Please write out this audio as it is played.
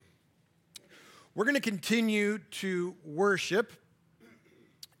We're going to continue to worship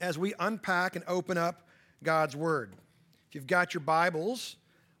as we unpack and open up God's Word. If you've got your Bibles,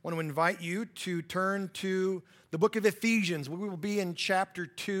 I want to invite you to turn to the book of Ephesians. We will be in chapter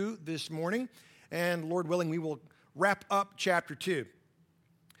 2 this morning, and Lord willing, we will wrap up chapter 2.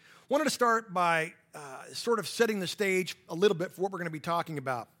 I wanted to start by sort of setting the stage a little bit for what we're going to be talking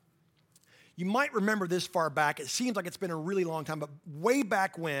about. You might remember this far back. It seems like it's been a really long time, but way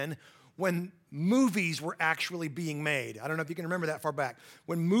back when movies were actually being made. I don't know if you can remember that far back.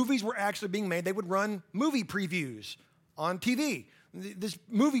 When movies were actually being made, they would run movie previews on TV. This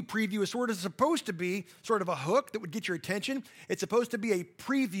movie preview is sort of supposed to be sort of a hook that would get your attention. It's supposed to be a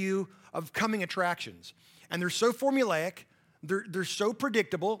preview of coming attractions. And they're so formulaic, they're so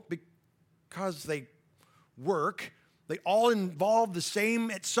predictable because they work. They all involve the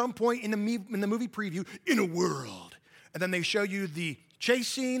same at some point in the movie preview in a world. And then they show you the chase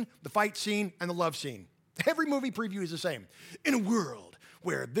scene, the fight scene, and the love scene. Every movie preview is the same. In a world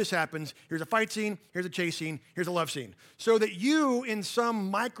where this happens, here's a fight scene, here's a chase scene, here's a love scene. So that you, in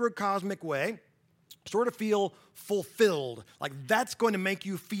some microcosmic way, sort of feel fulfilled. Like that's going to make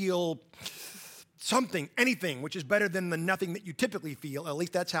you feel something, anything, which is better than the nothing that you typically feel. At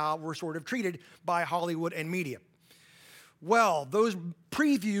least that's how we're sort of treated by Hollywood and media. Well, those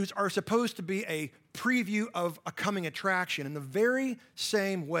previews are supposed to be a preview of a coming attraction in the very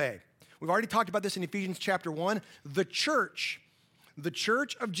same way. We've already talked about this in Ephesians chapter 1. The church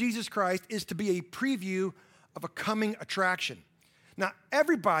of Jesus Christ is to be a preview of a coming attraction. Now,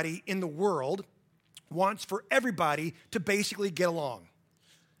 everybody in the world wants for everybody to basically get along.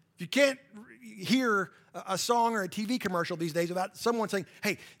 You can't hear a song or a TV commercial these days without someone saying,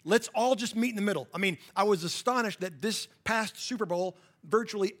 hey, let's all just meet in the middle. I mean, I was astonished that this past Super Bowl,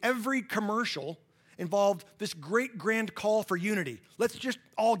 virtually every commercial involved this great grand call for unity. Let's just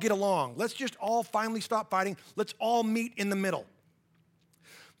all get along. Let's just all finally stop fighting. Let's all meet in the middle.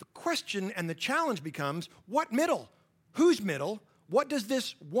 The question and the challenge becomes, what middle? Whose middle? What does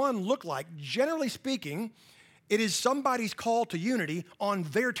this one look like? Generally speaking, it is somebody's call to unity on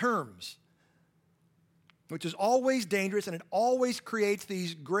their terms, which is always dangerous, and it always creates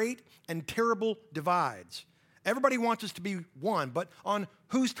these great and terrible divides. Everybody wants us to be one, but on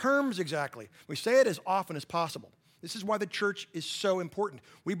whose terms exactly? We say it as often as possible. This is why the church is so important.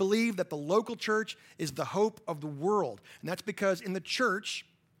 We believe that the local church is the hope of the world, and that's because in the church,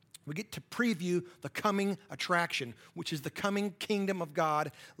 we get to preview the coming attraction, which is the coming kingdom of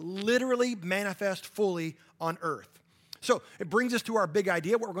God, literally manifest fully on earth. So it brings us to our big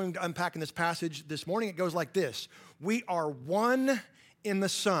idea, what we're going to unpack in this passage this morning. It goes like this: we are one in the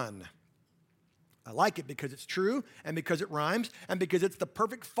Son. I like it because it's true and because it rhymes and because it's the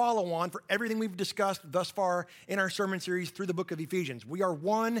perfect follow-on for everything we've discussed thus far in our sermon series through the book of Ephesians. We are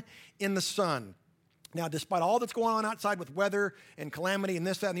one in the Son. Now, despite all that's going on outside with weather and calamity and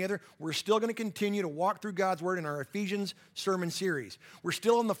this, that, and the other, we're still going to continue to walk through God's Word in our Ephesians sermon series. We're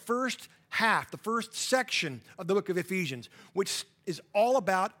still in the first half, the first section of the book of Ephesians, which is all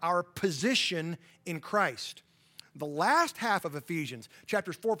about our position in Christ. The last half of Ephesians,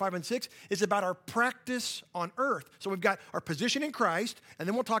 chapters 4, 5, and 6, is about our practice on earth. So we've got our position in Christ, and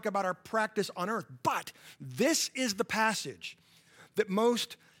then we'll talk about our practice on earth. But this is the passage that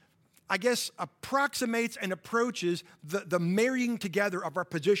most, approximates and approaches the marrying together of our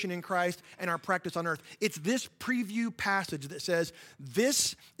position in Christ and our practice on earth. It's this preview passage that says,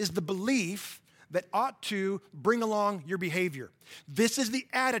 this is the belief that ought to bring along your behavior. This is the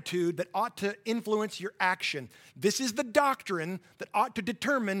attitude that ought to influence your action. This is the doctrine that ought to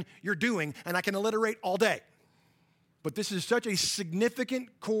determine your doing. And I can alliterate all day. But this is such a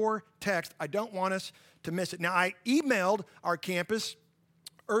significant core text, I don't want us to miss it. Now, I emailed our campus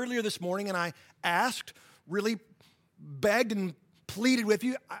earlier this morning, and I asked, really begged and pleaded with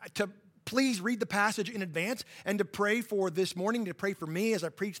you to please read the passage in advance and to pray for this morning, to pray for me as I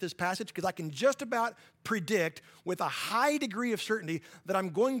preach this passage, because I can just about predict with a high degree of certainty that I'm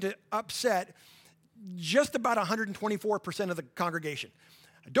going to upset just about 124% of the congregation.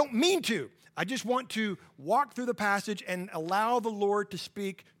 I don't mean to. I just want to walk through the passage and allow the Lord to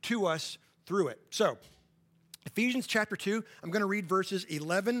speak to us through it. So, Ephesians chapter 2, I'm going to read verses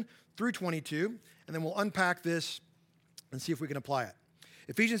 11 through 22, and then we'll unpack this and see if we can apply it.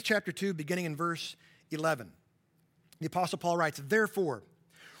 Ephesians chapter 2, beginning in verse 11. The Apostle Paul writes, "Therefore,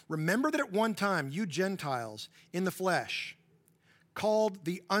 remember that at one time you Gentiles in the flesh, called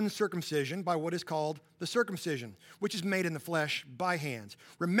the uncircumcision by what is called the circumcision, which is made in the flesh by hands.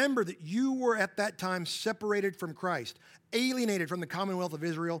 Remember that you were at that time separated from Christ, alienated from the commonwealth of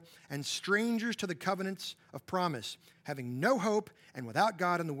Israel, and strangers to the covenants of promise, having no hope and without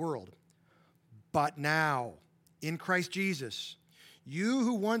God in the world. But now, in Christ Jesus, you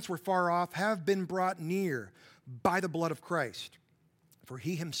who once were far off have been brought near by the blood of Christ. For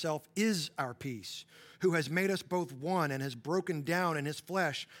he himself is our peace, who has made us both one and has broken down in his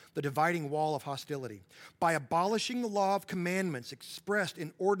flesh the dividing wall of hostility, by abolishing the law of commandments expressed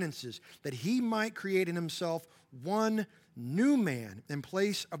in ordinances, that he might create in himself one new man in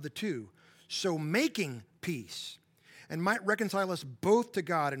place of the two, so making peace, and might reconcile us both to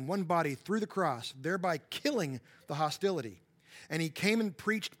God in one body through the cross, thereby killing the hostility. And he came and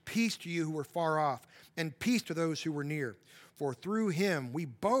preached peace to you who were far off, and peace to those who were near. For through him we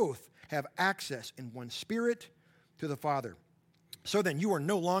both have access in one Spirit to the Father. So then, you are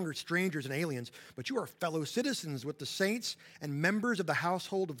no longer strangers and aliens, but you are fellow citizens with the saints and members of the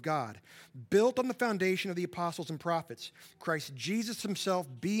household of God, built on the foundation of the apostles and prophets, Christ Jesus himself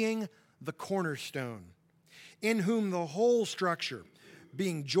being the cornerstone, in whom the whole structure,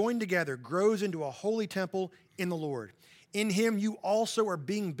 being joined together, grows into a holy temple in the Lord. In him you also are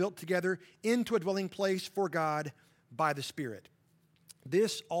being built together into a dwelling place for God by the Spirit.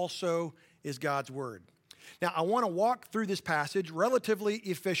 This also is God's word. Now, I want to walk through this passage relatively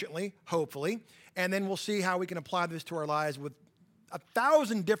efficiently, hopefully, and then we'll see how we can apply this to our lives with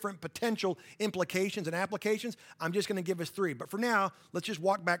 1,000 different potential implications and applications. I'm just going to give us 3. But for now, let's just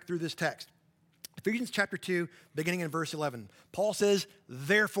walk back through this text. Ephesians chapter 2, beginning in verse 11. Paul says,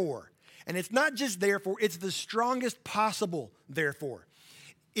 therefore. And it's not just therefore, it's the strongest possible therefore.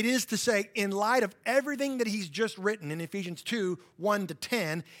 It is to say, in light of everything that he's just written in Ephesians 2, 1 to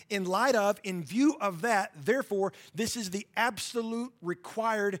 10, in view of that, therefore, this is the absolute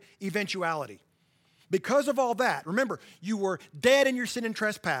required eventuality. Because of all that, remember, you were dead in your sin and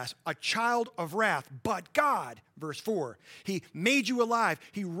trespass, a child of wrath, but God, verse 4, he made you alive,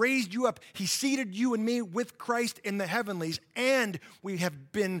 he raised you up, he seated you and me with Christ in the heavenlies, and we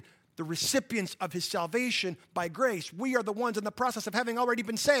have been the recipients of his salvation by grace. We are the ones in the process of having already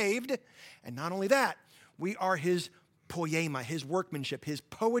been saved. And not only that, we are his poema, his workmanship, his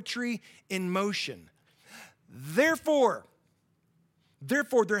poetry in motion. Therefore,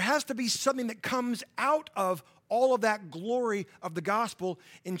 there has to be something that comes out of all of that glory of the gospel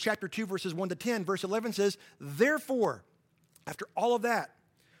in chapter 2, verses 1 to 10. Verse 11 says, therefore, after all of that,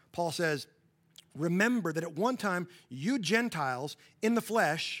 Paul says, remember that at one time you Gentiles in the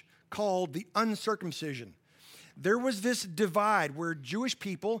flesh called the uncircumcision. There was this divide where Jewish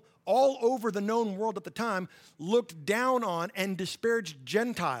people all over the known world at the time looked down on and disparaged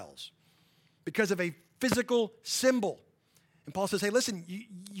Gentiles because of a physical symbol. And Paul says, hey, listen,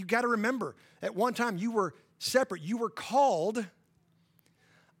 you got to remember, at one time you were separate. You were called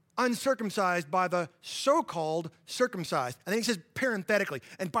uncircumcised by the so-called circumcised. And then he says parenthetically,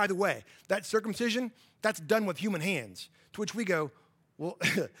 and by the way, that circumcision, that's done with human hands. To which we go, well,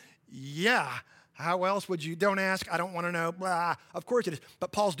 yeah, how else would you? Don't ask, I don't want to know, blah. Of course it is.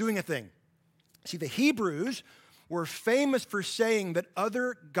 But Paul's doing a thing. See, the Hebrews were famous for saying that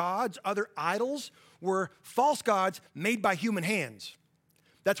other gods, other idols, were false gods made by human hands.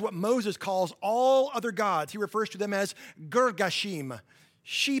 That's what Moses calls all other gods. He refers to them as gergashim,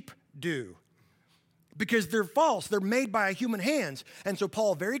 sheep do. Because they're false. They're made by human hands. And so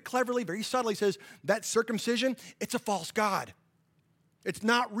Paul very cleverly, very subtly says that circumcision, it's a false god. It's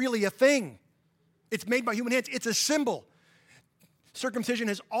not really a thing. It's made by human hands. It's a symbol. Circumcision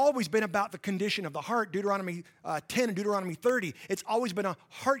has always been about the condition of the heart, Deuteronomy 10 and Deuteronomy 30. It's always been a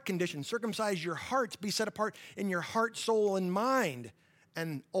heart condition. Circumcise your hearts, be set apart in your heart, soul, and mind,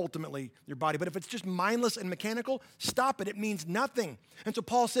 and ultimately your body. But if it's just mindless and mechanical, stop it. It means nothing. And so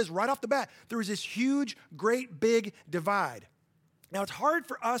Paul says right off the bat, there is this huge, great, big divide. Now, it's hard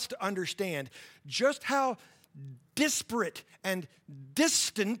for us to understand just how disparate and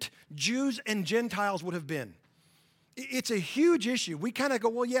distant Jews and Gentiles would have been. It's a huge issue. We kind of go,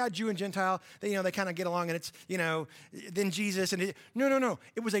 well, yeah, Jew and Gentile, they kind of get along, and it's, then Jesus. No.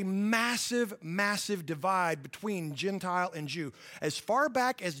 It was a massive, massive divide between Gentile and Jew. As far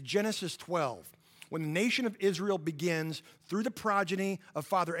back as Genesis 12, when the nation of Israel begins through the progeny of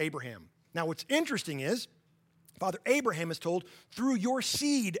Father Abraham. Now, what's interesting is, Father Abraham is told, through your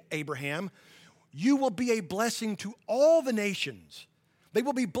seed, Abraham, you will be a blessing to all the nations. They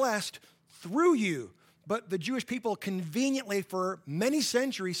will be blessed through you. But the Jewish people conveniently for many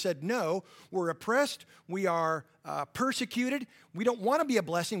centuries said, no, we're oppressed, we are persecuted, we don't want to be a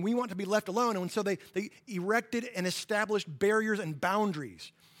blessing, we want to be left alone. And so they erected and established barriers and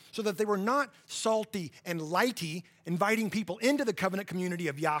boundaries so that they were not salty and lighty, inviting people into the covenant community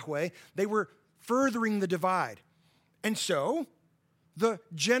of Yahweh. They were furthering the divide. And so the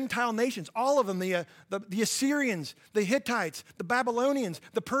Gentile nations, all of them, the Assyrians, the Hittites, the Babylonians,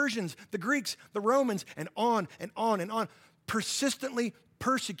 the Persians, the Greeks, the Romans, and on and on and on, persistently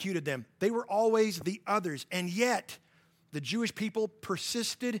persecuted them. They were always the others. And yet, the Jewish people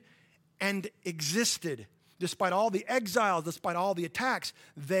persisted and existed. Despite all the exiles, despite all the attacks,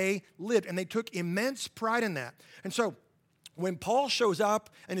 they lived. And they took immense pride in that. And so, when Paul shows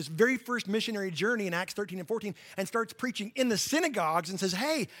up in his very first missionary journey in Acts 13 and 14 and starts preaching in the synagogues and says,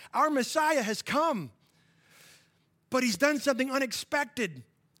 hey, our Messiah has come, but he's done something unexpected.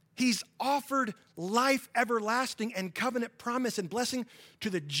 He's offered life everlasting and covenant promise and blessing to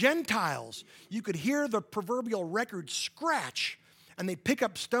the Gentiles. You could hear the proverbial record scratch, and they pick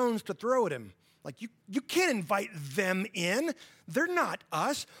up stones to throw at him. Like, you can't invite them in. They're not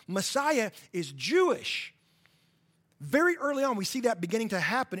us. Messiah is Jewish. Very early on, we see that beginning to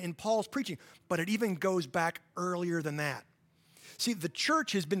happen in Paul's preaching, but it even goes back earlier than that. See, the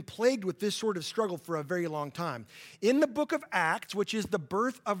church has been plagued with this sort of struggle for a very long time. In the book of Acts, which is the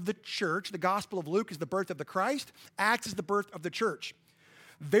birth of the church, the Gospel of Luke is the birth of the Christ, Acts is the birth of the church.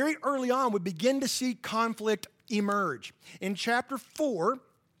 Very early on, we begin to see conflict emerge. In chapter 4,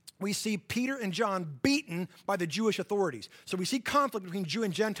 we see Peter and John beaten by the Jewish authorities. So we see conflict between Jew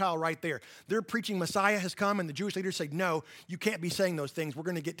and Gentile right there. They're preaching Messiah has come, and the Jewish leaders say, no, you can't be saying those things. We're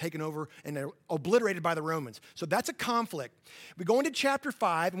going to get taken over and obliterated by the Romans. So that's a conflict. We go into chapter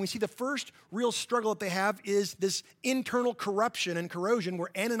 5, and we see the first real struggle that they have is this internal corruption and corrosion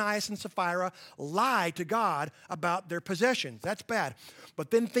where Ananias and Sapphira lie to God about their possessions. That's bad. But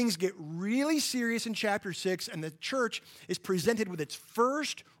then things get really serious in chapter 6, and the church is presented with its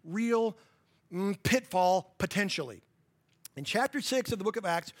first real pitfall, potentially. In chapter 6 of the book of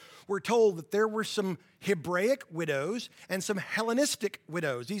Acts, we're told that there were some Hebraic widows and some Hellenistic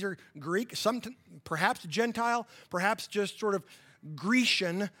widows. These are Greek, some perhaps Gentile, perhaps just sort of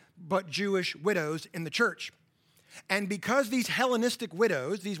Grecian, but Jewish widows in the church. And because these Hellenistic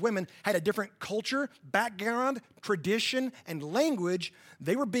widows, these women, had a different culture, background, tradition, and language,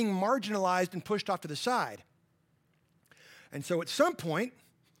 they were being marginalized and pushed off to the side. And so at some point,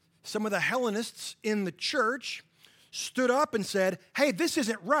 some of the Hellenists in the church stood up and said, hey, this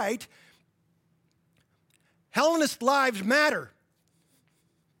isn't right. Hellenist lives matter.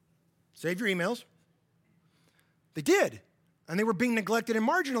 Save your emails. They did, and they were being neglected and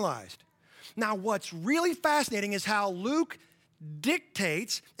marginalized. Now, what's really fascinating is how Luke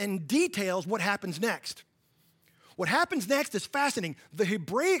dictates and details what happens next. What happens next is fascinating. The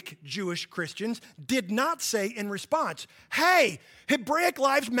Hebraic Jewish Christians did not say in response, hey, Hebraic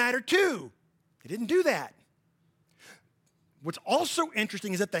lives matter too. They didn't do that. What's also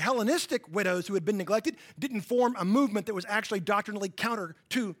interesting is that the Hellenistic widows who had been neglected didn't form a movement that was actually doctrinally counter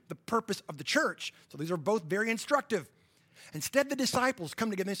to the purpose of the church. So these are both very instructive. Instead, the disciples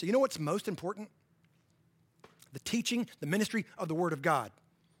come together and say, you know what's most important? The teaching, the ministry of the Word of God.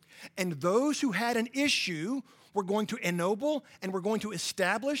 And those who had an issue we're going to ennoble, and we're going to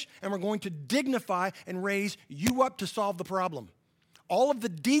establish, and we're going to dignify and raise you up to solve the problem. All of the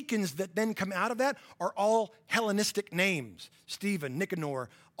deacons that then come out of that are all Hellenistic names. Stephen, Nicanor,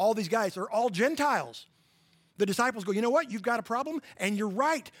 all these guys are all Gentiles. The disciples go, you know what? You've got a problem, and you're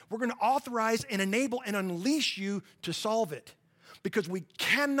right. We're going to authorize and enable and unleash you to solve it. Because we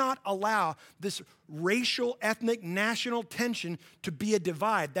cannot allow this racial, ethnic, national tension to be a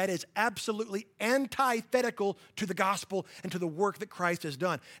divide. That is absolutely antithetical to the gospel and to the work that Christ has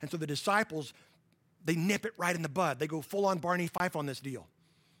done. And so the disciples, they nip it right in the bud. They go full on Barney Fife on this deal.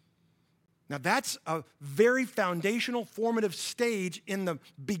 Now that's a very foundational, formative stage in the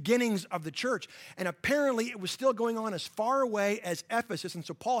beginnings of the church. And apparently it was still going on as far away as Ephesus. And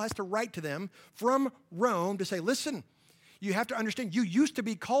so Paul has to write to them from Rome to say, listen, you have to understand, you used to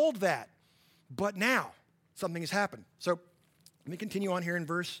be called that, but now something has happened. So let me continue on here in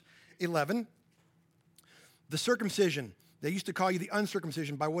verse 11. The circumcision, they used to call you the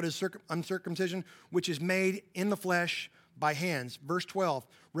uncircumcision by what is uncircumcision, which is made in the flesh by hands. Verse 12,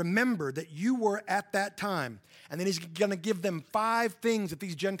 remember that you were at that time. And then he's going to give them 5 things that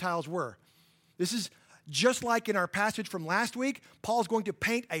these Gentiles were. This is just like in our passage from last week. Paul's going to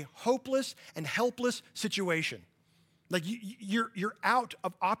paint a hopeless and helpless situation. Like you're out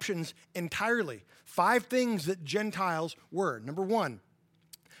of options entirely. 5 things that Gentiles were. Number 1,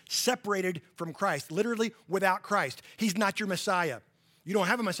 separated from Christ, literally without Christ. He's not your Messiah. You don't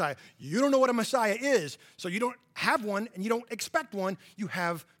have a Messiah. You don't know what a Messiah is, so you don't have one and you don't expect one. You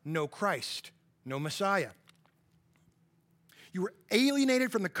have no Christ, no Messiah. You were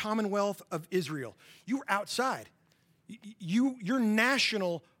alienated from the commonwealth of Israel. You were outside. Your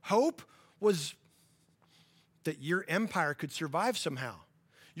national hope was that your empire could survive somehow.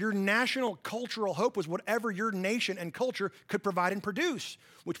 Your national cultural hope was whatever your nation and culture could provide and produce,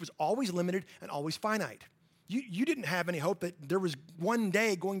 which was always limited and always finite. You didn't have any hope that there was one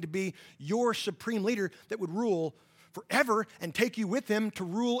day going to be your supreme leader that would rule forever and take you with him to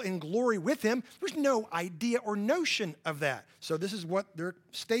rule in glory with him. There's no idea or notion of that. So this is what their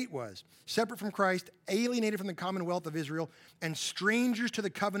state was. Separate from Christ, alienated from the commonwealth of Israel, and strangers to the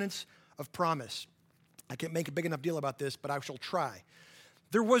covenants of promise. I can't make a big enough deal about this, but I shall try.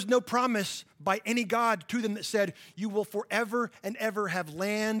 There was no promise by any God to them that said, you will forever and ever have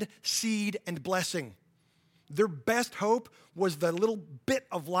land, seed, and blessing. Their best hope was the little bit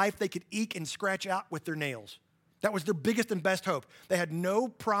of life they could eke and scratch out with their nails. That was their biggest and best hope. They had no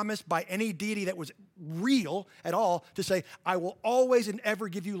promise by any deity that was real at all to say, I will always and ever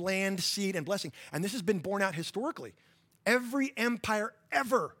give you land, seed, and blessing. And this has been borne out historically. Every empire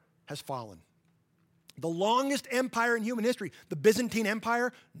ever has fallen. The longest empire in human history, the Byzantine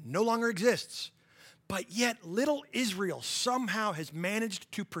Empire, no longer exists. But yet little Israel somehow has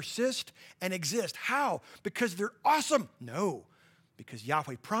managed to persist and exist. How? Because they're awesome? No, because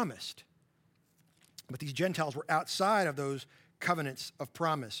Yahweh promised. But these Gentiles were outside of those covenants of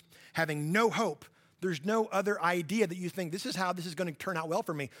promise, having no hope. There's no other idea that you think, this is how this is going to turn out well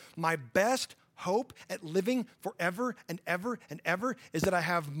for me. My best hope at living forever and ever and ever is that I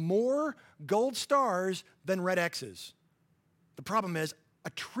have more gold stars than red X's. The problem is,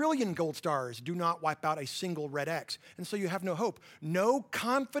 1 trillion gold stars do not wipe out a single red X. And so you have no hope, no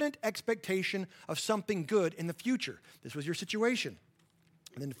confident expectation of something good in the future. This was your situation.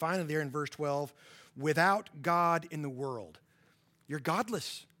 And then finally there in verse 12, without God in the world. You're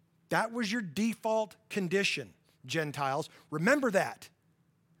godless. That was your default condition, Gentiles. Remember that.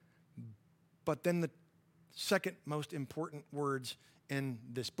 But then the second most important words in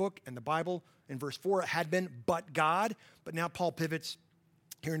this book and the Bible, in verse 4, it had been, but God. But now Paul pivots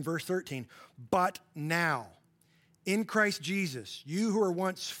here in verse 13. But now, in Christ Jesus, you who were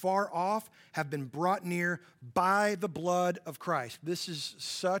once far off have been brought near by the blood of Christ. This is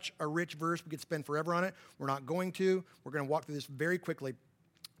such a rich verse. We could spend forever on it. We're not going to. We're going to walk through this very quickly.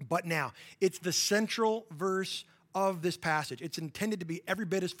 But now, it's the central verse of this passage. It's intended to be every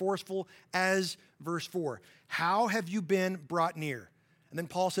bit as forceful as verse 4. How have you been brought near? And then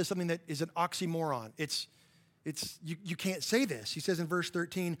Paul says something that is an oxymoron. You can't say this. He says in verse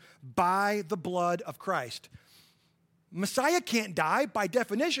 13, by the blood of Christ. Messiah can't die. By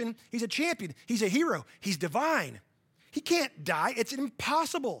definition, he's a champion. He's a hero. He's divine. He can't die. It's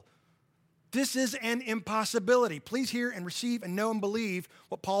impossible. This is an impossibility. Please hear and receive and know and believe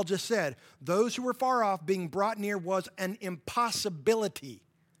what Paul just said. Those who were far off being brought near was an impossibility.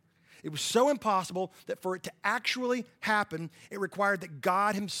 It was so impossible that for it to actually happen, it required that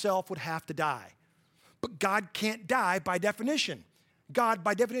God himself would have to die. But God can't die by definition. God,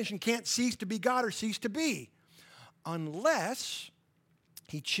 by definition, can't cease to be God or cease to be unless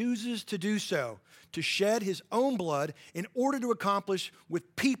he chooses to do so, to shed his own blood in order to accomplish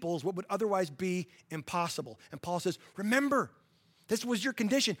with peoples what would otherwise be impossible. And Paul says, remember, this was your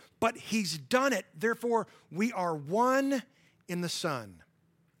condition, but he's done it. Therefore, we are one in the Son.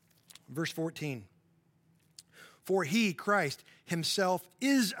 Verse 14. For he, Christ, himself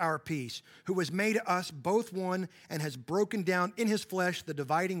is our peace, who has made us both one and has broken down in his flesh the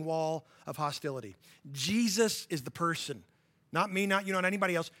dividing wall of hostility. Jesus is the person. Not me, not you, not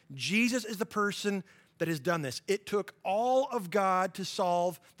anybody else. Jesus is the person that has done this. It took all of God to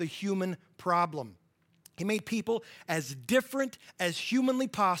solve the human problem. He made people as different as humanly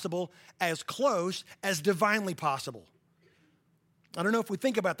possible, as close as divinely possible. I don't know if we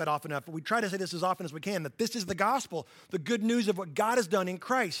think about that often enough, but we try to say this as often as we can, that this is the gospel, the good news of what God has done in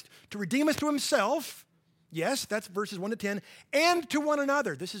Christ to redeem us to himself. Yes, that's verses 1 to 10, and to one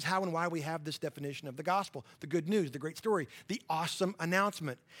another. This is how and why we have this definition of the gospel, the good news, the great story, the awesome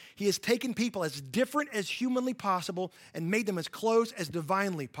announcement. He has taken people as different as humanly possible and made them as close as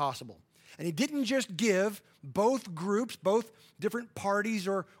divinely possible. And he didn't just give both groups, both different parties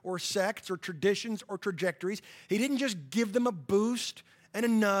or sects or traditions or trajectories. He didn't just give them a boost and a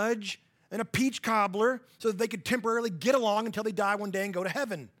nudge and a peach cobbler so that they could temporarily get along until they die one day and go to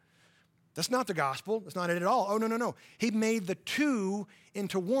heaven. That's not the gospel. That's not it at all. Oh, no. He made the two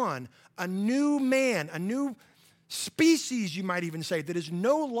into one, a new man, a new species, you might even say, that is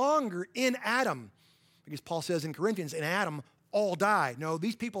no longer in Adam. Because Paul says in Corinthians, in Adam, all die. No,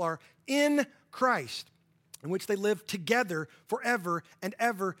 these people are in Christ, in which they live together forever and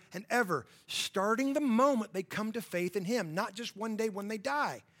ever and ever, starting the moment they come to faith in him, not just one day when they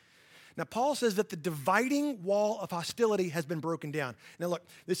die. Now, Paul says that the dividing wall of hostility has been broken down. Now, look,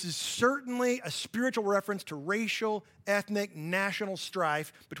 this is certainly a spiritual reference to racial, ethnic, national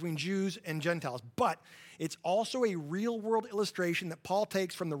strife between Jews and Gentiles, but it's also a real-world illustration that Paul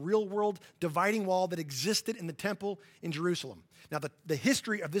takes from the real-world dividing wall that existed in the temple in Jerusalem. Now, the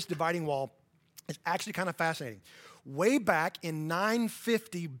history of this dividing wall is actually kind of fascinating. Way back in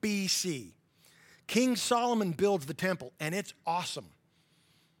 950 BC, King Solomon builds the temple, and it's awesome.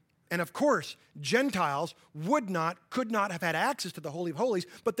 And of course, Gentiles could not have had access to the Holy of Holies,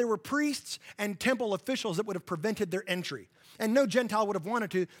 but there were priests and temple officials that would have prevented their entry. And no Gentile would have wanted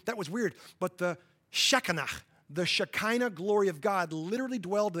to. That was weird. But the Shekinah, the Shekinah glory of God, literally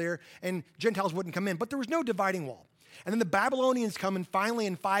dwelled there, and Gentiles wouldn't come in. But there was no dividing wall. And then the Babylonians come, and finally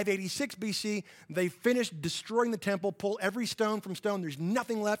in 586 BC, they finish destroying the temple, pull every stone from stone. There's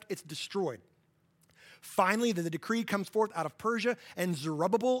nothing left. It's destroyed. Finally, the decree comes forth out of Persia, and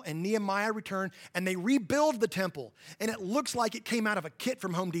Zerubbabel and Nehemiah return, and they rebuild the temple. And it looks like it came out of a kit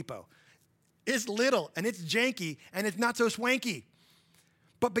from Home Depot. It's little, and it's janky, and it's not so swanky.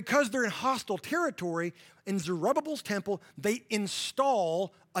 But because they're in hostile territory, in Zerubbabel's temple, they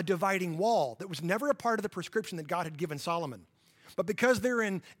install a dividing wall that was never a part of the prescription that God had given Solomon. But because they're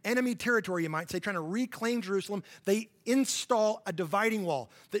in enemy territory, you might say, trying to reclaim Jerusalem, they install a dividing wall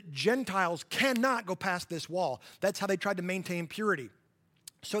that Gentiles cannot go past this wall. That's how they tried to maintain purity.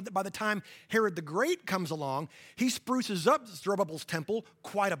 So that by the time Herod the Great comes along, he spruces up Zerubbabel's temple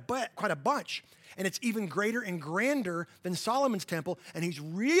quite a bunch. And it's even greater and grander than Solomon's temple, and he's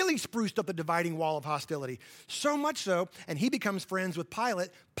really spruced up the dividing wall of hostility. So much so, and he becomes friends with Pilate.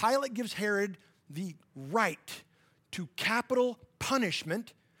 Pilate gives Herod the right to capital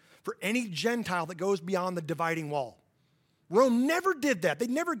punishment for any Gentile that goes beyond the dividing wall. Rome never did that. They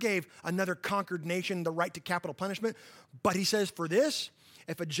never gave another conquered nation the right to capital punishment. But he says, for this,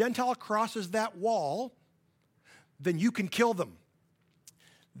 if a Gentile crosses that wall, then you can kill them.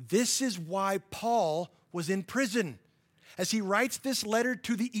 This is why Paul was in prison. As he writes this letter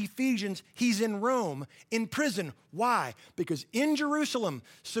to the Ephesians, he's in Rome, in prison. Why? Because in Jerusalem,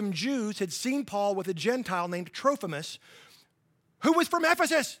 some Jews had seen Paul with a Gentile named Trophimus, who was from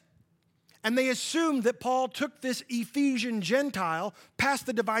Ephesus. And they assumed that Paul took this Ephesian Gentile past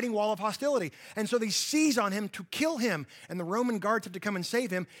the dividing wall of hostility. And so they seize on him to kill him. And the Roman guards have to come and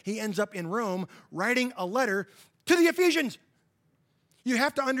save him. He ends up in Rome writing a letter to the Ephesians. You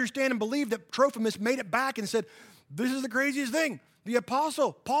have to understand and believe that Trophimus made it back and said, this is the craziest thing. The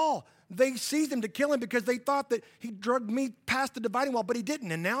apostle, Paul, they seized him to kill him because they thought that he drugged me past the dividing wall, but he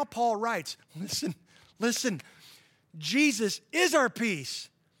didn't. And now Paul writes, listen, Jesus is our peace.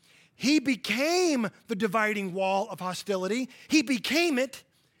 He became the dividing wall of hostility. He became it,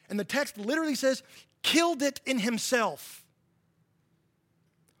 and the text literally says, killed it in himself.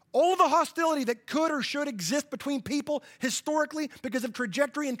 All the hostility that could or should exist between people historically because of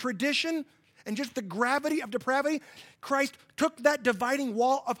trajectory and tradition and just the gravity of depravity, Christ took that dividing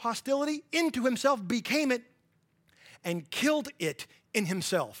wall of hostility into himself, became it, and killed it in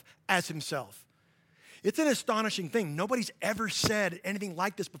himself, as himself. It's an astonishing thing. Nobody's ever said anything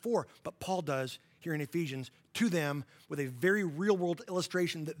like this before, but Paul does here in Ephesians to them with a very real-world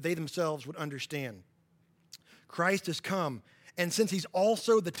illustration that they themselves would understand. Christ has come, and since he's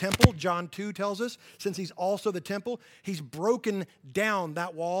also the temple, John 2 tells us, since he's also the temple, he's broken down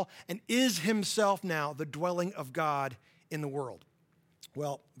that wall and is himself now the dwelling of God in the world.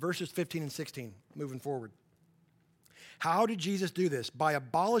 Well, verses 15 and 16, moving forward. How did Jesus do this? By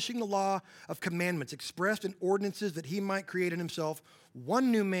abolishing the law of commandments expressed in ordinances that he might create in himself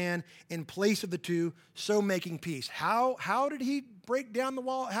one new man in place of the two, so making peace. How did he break down the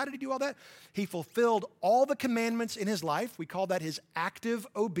wall? How did he do all that? He fulfilled all the commandments in his life. We call that his active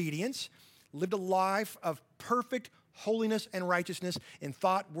obedience. Lived a life of perfect holiness and righteousness in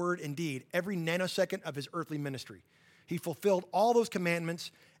thought, word, and deed, every nanosecond of his earthly ministry. He fulfilled all those commandments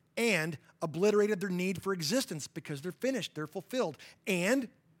and obliterated their need for existence because they're finished, they're fulfilled. And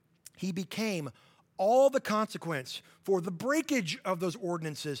he became all the consequence for the breakage of those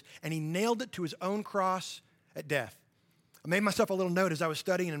ordinances, and he nailed it to his own cross at death. I made myself a little note as I was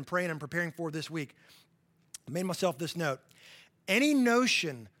studying and praying and preparing for this week. I made myself this note. Any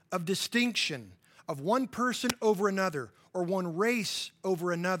notion of distinction of one person over another, or one race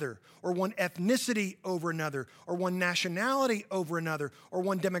over another, or one ethnicity over another, or one nationality over another, or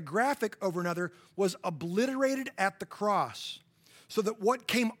one demographic over another was obliterated at the cross, so that what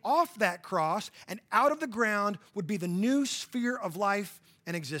came off that cross and out of the ground would be the new sphere of life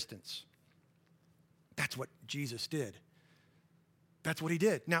and existence. That's what Jesus did. That's what he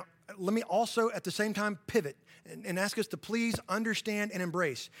did. Now, let me also at the same time pivot and ask us to please understand and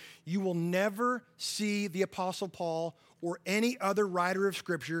embrace. You will never see the Apostle Paul or any other writer of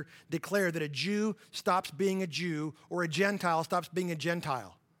Scripture declare that a Jew stops being a Jew or a Gentile stops being a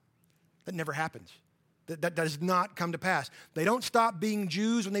Gentile. That never happens. That does not come to pass. They don't stop being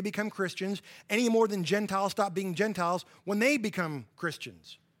Jews when they become Christians any more than Gentiles stop being Gentiles when they become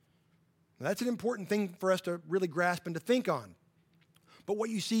Christians. Now, that's an important thing for us to really grasp and to think on. But what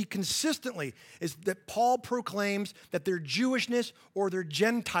you see consistently is that Paul proclaims that their Jewishness or their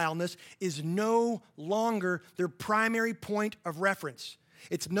Gentileness is no longer their primary point of reference.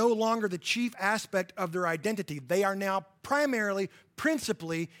 It's no longer the chief aspect of their identity. They are now primarily,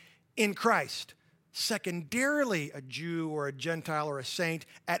 principally in Christ. Secondarily, a Jew or a Gentile or a saint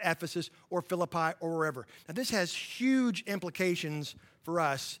at Ephesus or Philippi or wherever. Now, this has huge implications for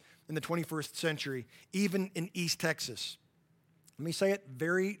us in the 21st century, even in East Texas. Let me say it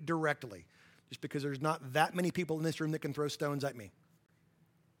very directly, just because there's not that many people in this room that can throw stones at me.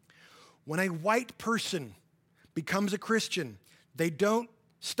 When a white person becomes a Christian, they don't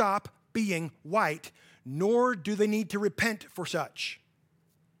stop being white, nor do they need to repent for such.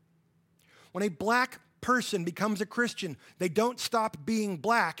 When a black person becomes a Christian, they don't stop being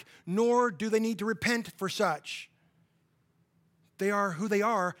black, nor do they need to repent for such. They are who they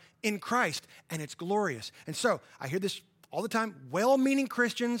are in Christ, and it's glorious. And so, I hear this all the time, well-meaning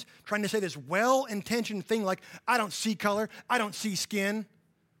Christians trying to say this well-intentioned thing like, I don't see color, I don't see skin.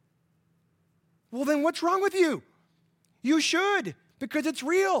 Well, then what's wrong with you? You should, because it's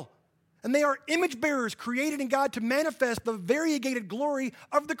real. And they are image bearers created in God to manifest the variegated glory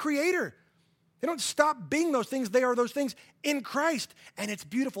of the Creator. They don't stop being those things. They are those things in Christ. And it's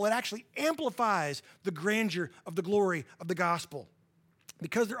beautiful. It actually amplifies the grandeur of the glory of the gospel.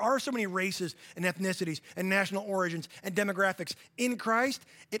 Because there are so many races and ethnicities and national origins and demographics in Christ,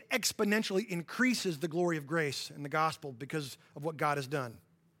 it exponentially increases the glory of grace and the gospel because of what God has done.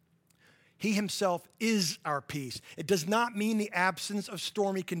 He himself is our peace. It does not mean the absence of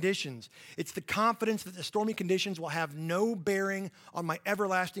stormy conditions. It's the confidence that the stormy conditions will have no bearing on my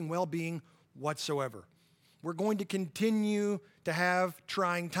everlasting well-being whatsoever. We're going to continue to have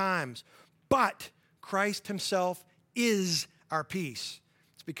trying times, but Christ himself is our peace.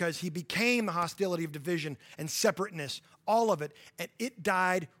 It's because he became the hostility of division and separateness, all of it, and it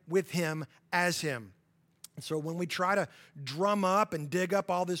died with him as him. And so when we try to drum up and dig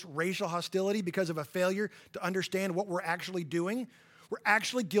up all this racial hostility because of a failure to understand what we're actually doing, we're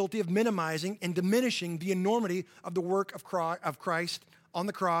actually guilty of minimizing and diminishing the enormity of the work of Christ on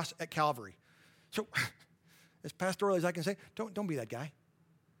the cross at Calvary. So, as pastorally as I can say, don't be that guy.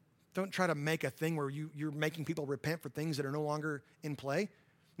 Don't try to make a thing where you're making people repent for things that are no longer in play.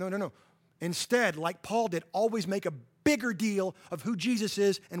 No. Instead, like Paul did, always make a bigger deal of who Jesus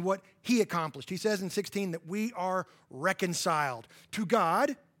is and what he accomplished. He says in 16 that we are reconciled to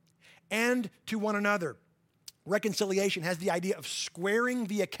God and to one another. Reconciliation has the idea of squaring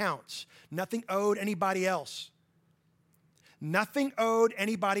the accounts. Nothing owed anybody else. Nothing owed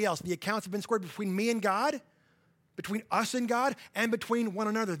anybody else. The accounts have been squared between me and God, between us and God, and between one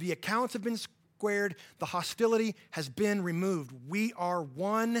another. The accounts have been squared. The hostility has been removed. We are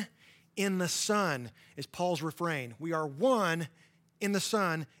one in the Son, is Paul's refrain. We are one in the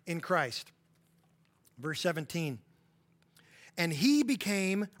Son in Christ. Verse 17. And he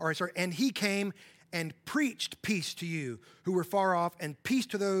came and preached peace to you who were far off and peace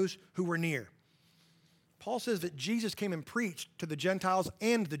to those who were near. Paul says that Jesus came and preached to the Gentiles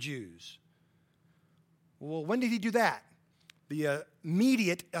and the Jews. Well, when did he do that? The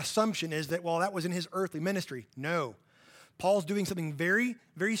immediate assumption is that, well, that was in his earthly ministry. No. Paul's doing something very,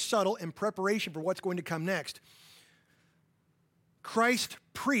 very subtle in preparation for what's going to come next. Christ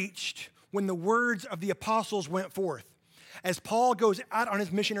preached when the words of the apostles went forth. As Paul goes out on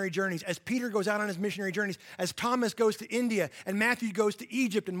his missionary journeys, as Peter goes out on his missionary journeys, as Thomas goes to India, and Matthew goes to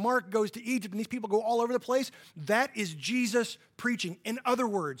Egypt, and Mark goes to Egypt, and these people go all over the place, that is Jesus preaching. In other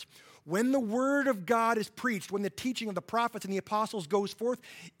words, when the word of God is preached, when the teaching of the prophets and the apostles goes forth,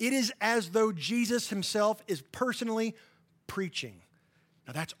 it is as though Jesus himself is personally preaching.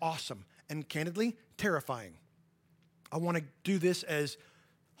 Now that's awesome and candidly terrifying. I want to do this as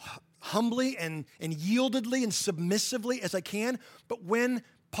humbly and yieldedly and submissively as I can. But when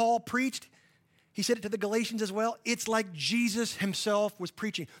Paul preached, he said it to the Galatians as well, it's like Jesus himself was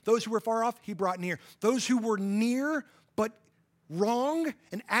preaching. Those who were far off, he brought near. Those who were near but wrong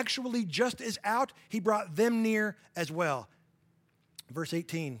and actually just as out, he brought them near as well. Verse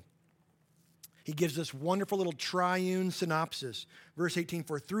 18, he gives this wonderful little triune synopsis. Verse 18,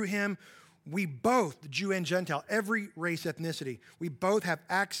 for through him we both, the Jew and Gentile, every race, ethnicity, we both have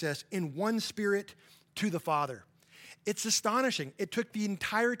access in one Spirit to the Father. It's astonishing. It took the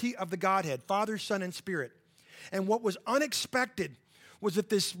entirety of the Godhead, Father, Son, and Spirit. And what was unexpected was that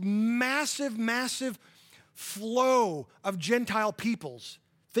this massive, massive flow of Gentile peoples,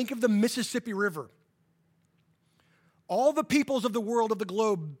 think of the Mississippi River. All the peoples of the world, of the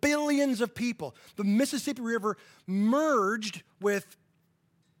globe, billions of people, the Mississippi River merged with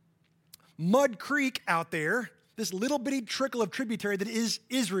Mud Creek out there, this little bitty trickle of tributary that is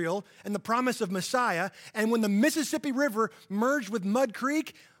Israel and the promise of Messiah. And when the Mississippi River merged with Mud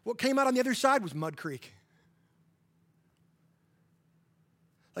Creek, what came out on the other side was Mud Creek.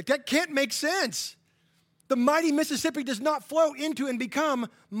 Like, that can't make sense. The mighty Mississippi does not flow into and become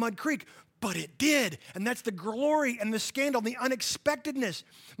Mud Creek, but it did. And that's the glory and the scandal, the unexpectedness.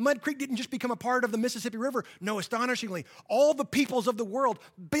 Mud Creek didn't just become a part of the Mississippi River. No, astonishingly, all the peoples of the world,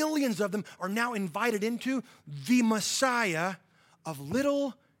 billions of them, are now invited into the Messiah of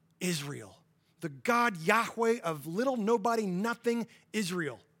little Israel, the God Yahweh of little, nobody, nothing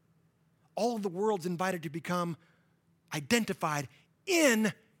Israel. All of the world's invited to become identified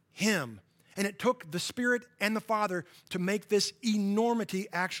in him. And it took the Spirit and the Father to make this enormity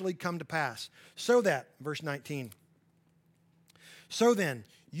actually come to pass. So that, verse 19, so then,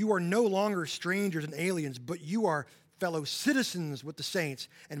 you are no longer strangers and aliens, but you are fellow citizens with the saints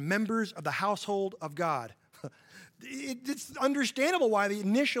and members of the household of God. It's understandable why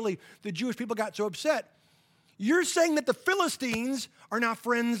initially the Jewish people got so upset. You're saying that the Philistines are now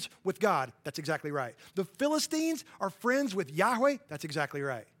friends with God. That's exactly right. The Philistines are friends with Yahweh. That's exactly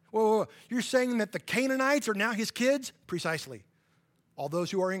right. Whoa. You're saying that the Canaanites are now his kids? Precisely. All those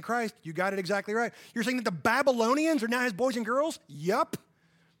who are in Christ, you got it exactly right. You're saying that the Babylonians are now his boys and girls? Yup.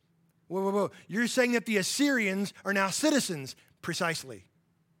 Whoa. You're saying that the Assyrians are now citizens? Precisely.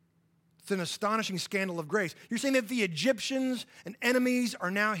 It's an astonishing scandal of grace. You're saying that the Egyptians and enemies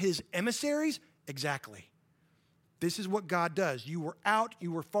are now his emissaries? Exactly. This is what God does. You were out,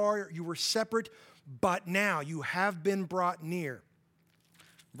 you were far, you were separate, but now you have been brought near.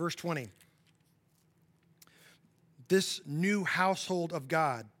 Verse 20. This new household of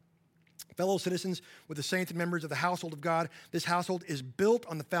God, fellow citizens with the saints and members of the household of God, this household is built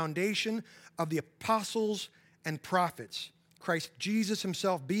on the foundation of the apostles and prophets, Christ Jesus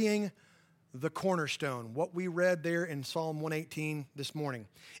himself being the cornerstone, what we read there in Psalm 118 this morning.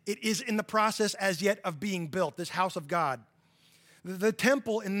 It is in the process as yet of being built, this house of God. The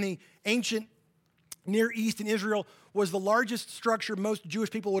temple in the ancient Near East in Israel was the largest structure most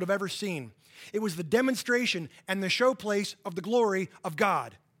Jewish people would have ever seen. It was the demonstration and the showplace of the glory of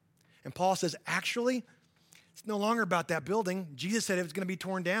God. And Paul says, actually, it's no longer about that building. Jesus said it was going to be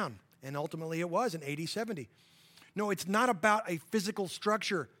torn down, and ultimately it was in AD 70. No, it's not about a physical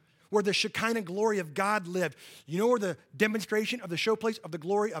structure where the Shekinah glory of God lived. You know where the demonstration of the showplace of the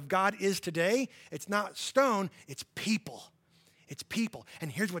glory of God is today? It's not stone, it's people. It's people.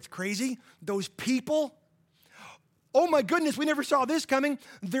 And here's what's crazy. Those people, oh my goodness, we never saw this coming.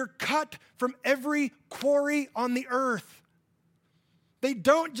 They're cut from every quarry on the earth. They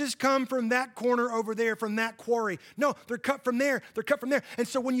don't just come from that corner over there, from that quarry. No, they're cut from there. They're cut from there. And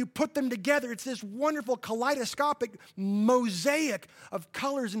so when you put them together, it's this wonderful kaleidoscopic mosaic of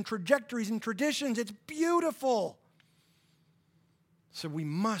colors and trajectories and traditions. It's beautiful. So we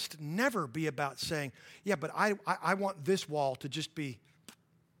must never be about saying, yeah, but I want this wall to just be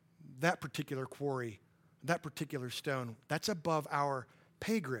that particular quarry, that particular stone. That's above our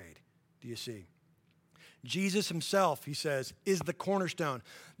pay grade, do you see? Jesus himself, he says, is the cornerstone.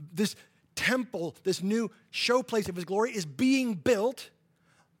 This temple, this new showplace of his glory is being built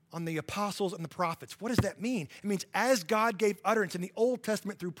on the apostles and the prophets. What does that mean? It means as God gave utterance in the Old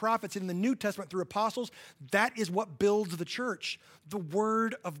Testament through prophets and in the New Testament through apostles, that is what builds the church. The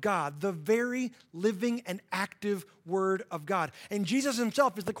Word of God, the very living and active Word of God. And Jesus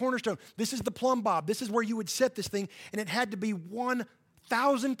himself is the cornerstone. This is the plumb bob. This is where you would set this thing, and it had to be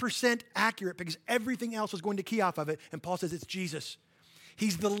 1,000% accurate because everything else was going to key off of it. And Paul says it's Jesus.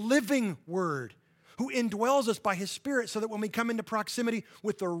 He's the living Word who indwells us by his Spirit so that when we come into proximity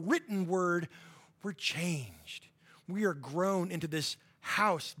with the written word, we're changed. We are grown into this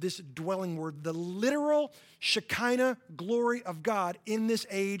house, this dwelling word. The literal Shekinah glory of God in this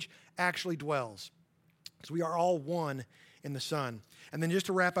age actually dwells. So we are all one in the Son. And then just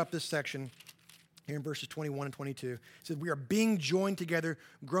to wrap up this section, here in verses 21 and 22, it says, we are being joined together,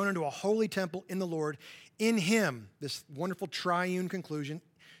 grown into a holy temple in the Lord. In him, this wonderful triune conclusion,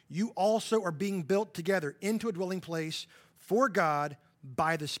 you also are being built together into a dwelling place for God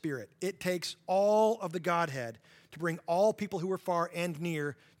by the Spirit. It takes all of the Godhead to bring all people who are far and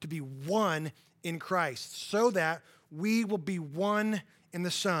near to be one in Christ, so that we will be one in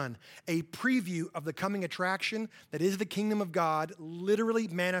the Son, a preview of the coming attraction that is the kingdom of God, literally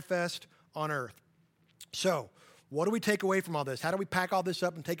manifest on earth. So, what do we take away from all this? How do we pack all this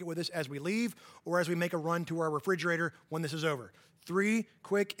up and take it with us as we leave or as we make a run to our refrigerator when this is over? 3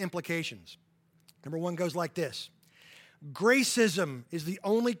 quick implications. Number 1 goes like this. Gracism is the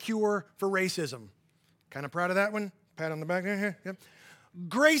only cure for racism. Kind of proud of that one? Pat on the back there. Yep.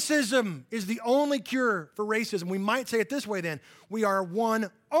 Gracism is the only cure for racism. We might say it this way then. We are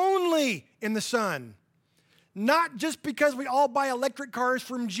one only in the Son. Not just because we all buy electric cars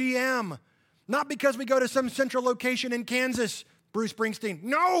from GM. Not because we go to some central location in Kansas, Bruce Springsteen.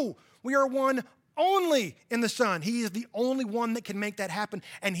 No, we are one only in the Son. He is the only one that can make that happen,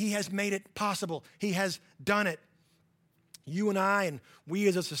 and He has made it possible. He has done it. You and I, and we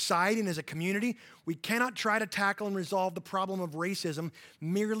as a society and as a community, we cannot try to tackle and resolve the problem of racism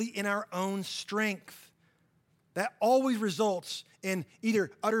merely in our own strength. That always results in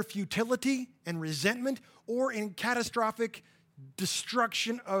either utter futility and resentment or in catastrophic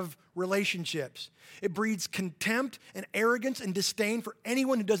destruction of relationships. It breeds contempt and arrogance and disdain for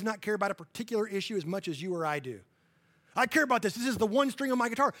anyone who does not care about a particular issue as much as you or I do. I care about this. This is the one string on my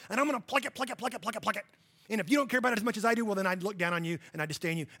guitar, and I'm going to pluck it, pluck it, pluck it, pluck it, pluck it. And if you don't care about it as much as I do, well, then I look down on you, and I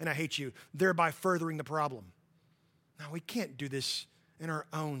disdain you, and I hate you, thereby furthering the problem. Now, we can't do this in our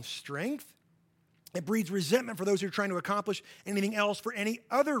own strength. It breeds resentment for those who are trying to accomplish anything else for any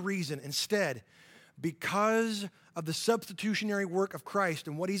other reason. Instead, because of the substitutionary work of Christ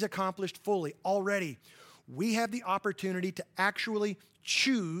and what He's accomplished fully already, we have the opportunity to actually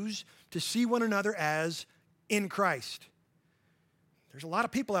choose to see one another as in Christ. There's a lot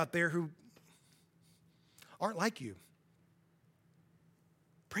of people out there who aren't like you.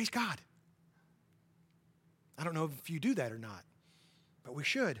 Praise God. I don't know if you do that or not, but we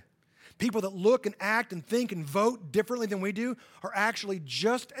should. People that look and act and think and vote differently than we do are actually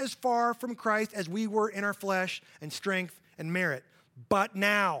just as far from Christ as we were in our flesh and strength and merit. But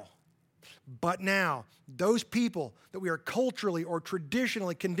now, those people that we are culturally or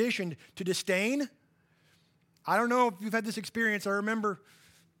traditionally conditioned to disdain, I don't know if you've had this experience. I remember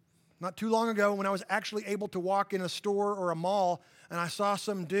not too long ago when I was actually able to walk in a store or a mall and I saw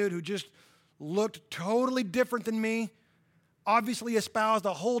some dude who just looked totally different than me, obviously espoused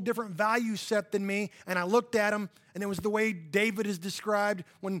a whole different value set than me, and I looked at him, and it was the way David is described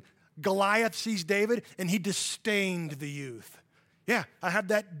when Goliath sees David, and he disdained the youth. Yeah, I have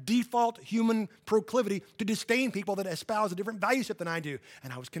that default human proclivity to disdain people that espouse a different value set than I do,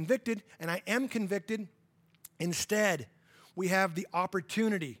 and I was convicted, and I am convicted. Instead, we have the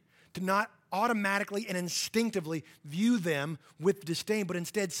opportunity to not automatically and instinctively view them with disdain, but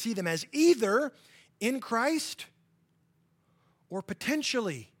instead see them as either in Christ or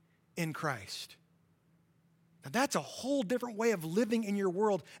potentially in Christ. Now that's a whole different way of living in your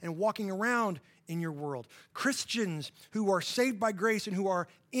world and walking around in your world. Christians who are saved by grace and who are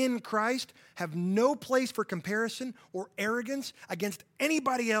in Christ have no place for comparison or arrogance against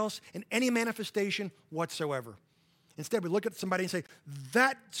anybody else in any manifestation whatsoever. Instead, we look at somebody and say,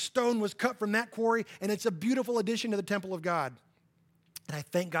 that stone was cut from that quarry, and it's a beautiful addition to the temple of God. And I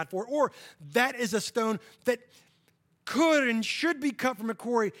thank God for it. Or that is a stone that could and should be cut from a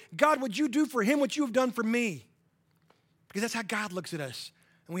quarry. God, would you do for him what you have done for me? Because that's how God looks at us.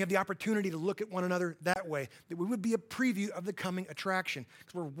 And we have the opportunity to look at one another that way, that we would be a preview of the coming attraction,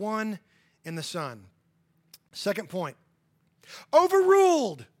 because we're one in the Son. Second point,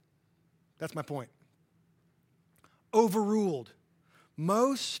 overruled. That's my point. Overruled.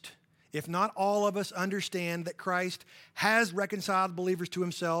 Most, if not all of us, understand that Christ has reconciled believers to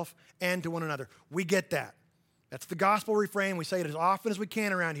himself and to one another. We get that. That's the gospel refrain. We say it as often as we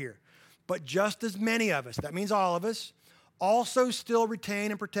can around here. But just as many of us, that means all of us, also still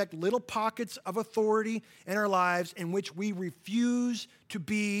retain and protect little pockets of authority in our lives in which we refuse to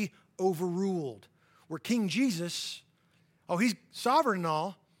be overruled. Where King Jesus, he's sovereign and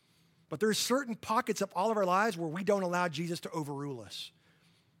all, but there's certain pockets of all of our lives where we don't allow Jesus to overrule us.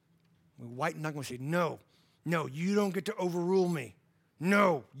 We white knuckle and say, no, you don't get to overrule me.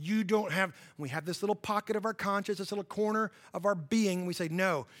 No, you don't have. We have this little pocket of our conscience, this little corner of our being, and we say,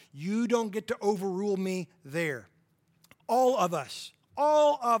 no, you don't get to overrule me there. All of us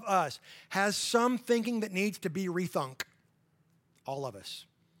has some thinking that needs to be rethunk. All of us.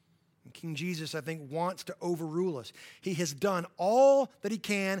 And King Jesus, I think, wants to overrule us. He has done all that he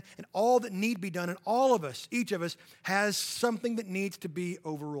can and all that need be done, and all of us, each of us, has something that needs to be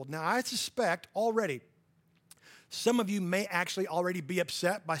overruled. Now, I suspect already Some of you may actually already be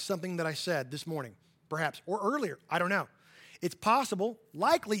upset by something that I said this morning, perhaps, or earlier. I don't know. It's possible,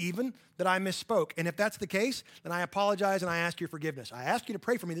 likely even, that I misspoke. And if that's the case, then I apologize and I ask your forgiveness. I asked you to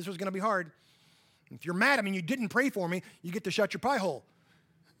pray for me. This was going to be hard. If you're mad at me and you didn't pray for me, you get to shut your pie hole.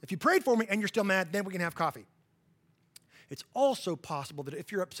 If you prayed for me and you're still mad, then we can have coffee. It's also possible that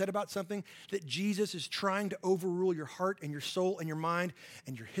if you're upset about something, that Jesus is trying to overrule your heart and your soul and your mind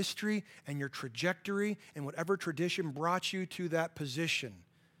and your history and your trajectory and whatever tradition brought you to that position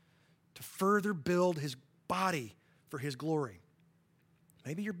to further build his body for his glory.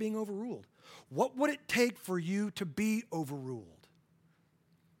 Maybe you're being overruled. What would it take for you to be overruled?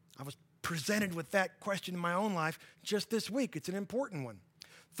 I was presented with that question in my own life just this week. It's an important one.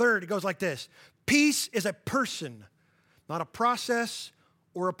 Third, it goes like this. Peace is a person, not a process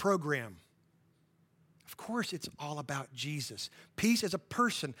or a program. Of course, it's all about Jesus. Peace is a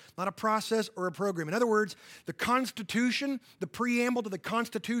person, not a process or a program. In other words, the Constitution, the preamble to the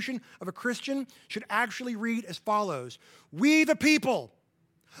Constitution of a Christian should actually read as follows. We, the people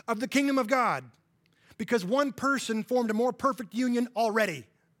of the kingdom of God, because one person formed a more perfect union already.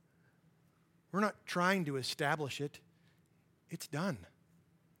 We're not trying to establish it. It's done.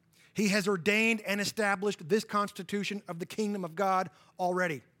 He has ordained and established this Constitution of the kingdom of God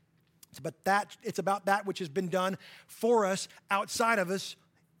already. It's about that which has been done for us, outside of us,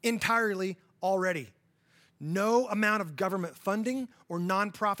 entirely already. No amount of government funding or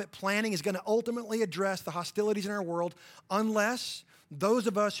nonprofit planning is going to ultimately address the hostilities in our world unless those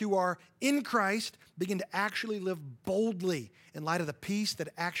of us who are in Christ begin to actually live boldly in light of the peace that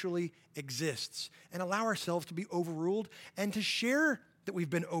actually exists and allow ourselves to be overruled and to share that we've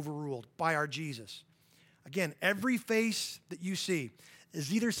been overruled by our Jesus. Again, every face that you see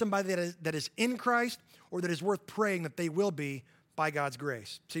is either somebody that is in Christ or that is worth praying that they will be by God's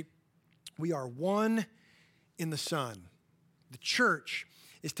grace. See, we are one in the Son. The church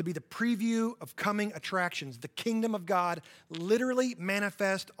is to be the preview of coming attractions, the kingdom of God literally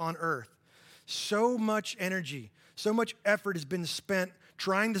manifest on earth. So much energy, so much effort has been spent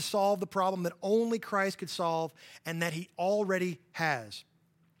trying to solve the problem that only Christ could solve and that he already has.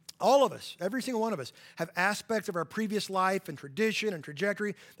 All of us, every single one of us, have aspects of our previous life and tradition and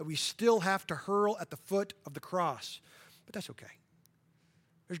trajectory that we still have to hurl at the foot of the cross. But that's okay.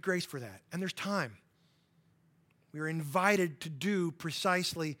 There's grace for that, and there's time. We are invited to do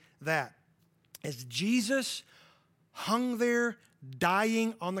precisely that. As Jesus hung there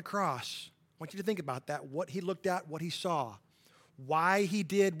dying on the cross, I want you to think about that, what he looked at, what he saw, why he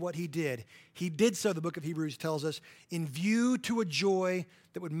did what he did. He did so, the book of Hebrews tells us, in view to a joy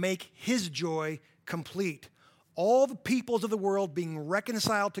that would make his joy complete. All the peoples of the world being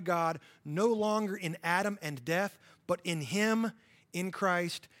reconciled to God, no longer in Adam and death, but in him, in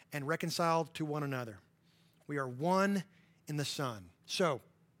Christ, and reconciled to one another. We are one in the Son. So,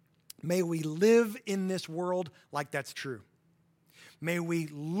 may we live in this world like that's true. May we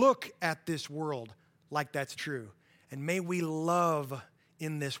look at this world like that's true. And may we love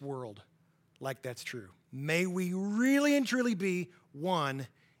in this world like that's true. May we really and truly be one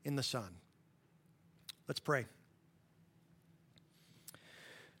in the Son. Let's pray.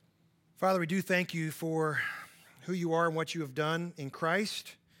 Father, we do thank you for who you are and what you have done in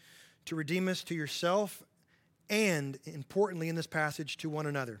Christ to redeem us to yourself and, importantly in this passage, to one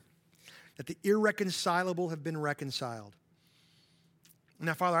another. That the irreconcilable have been reconciled.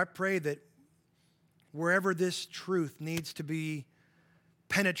 Now, Father, I pray that wherever this truth needs to be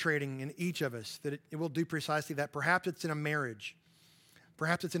penetrating in each of us, that it will do precisely that. Perhaps it's in a marriage.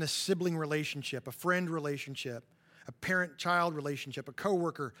 Perhaps it's in a sibling relationship, a friend relationship, a parent-child relationship, a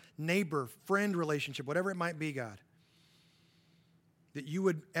coworker, neighbor, friend relationship, whatever it might be, God. That you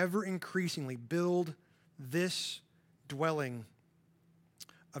would ever increasingly build this dwelling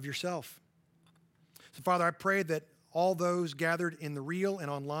of yourself. So, Father, I pray that all those gathered in the real and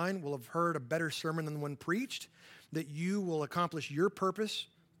online will have heard a better sermon than the one preached, that you will accomplish your purpose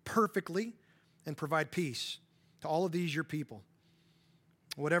perfectly and provide peace to all of these, your people.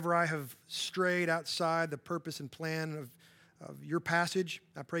 Whatever I have strayed outside the purpose and plan of your passage,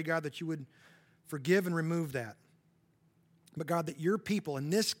 I pray, God, that you would forgive and remove that. But God, that your people in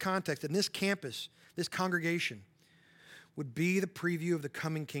this context, in this campus, this congregation, would be the preview of the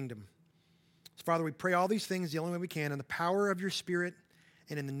coming kingdom. So, Father, we pray all these things the only way we can in the power of your Spirit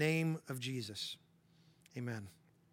and in the name of Jesus. Amen.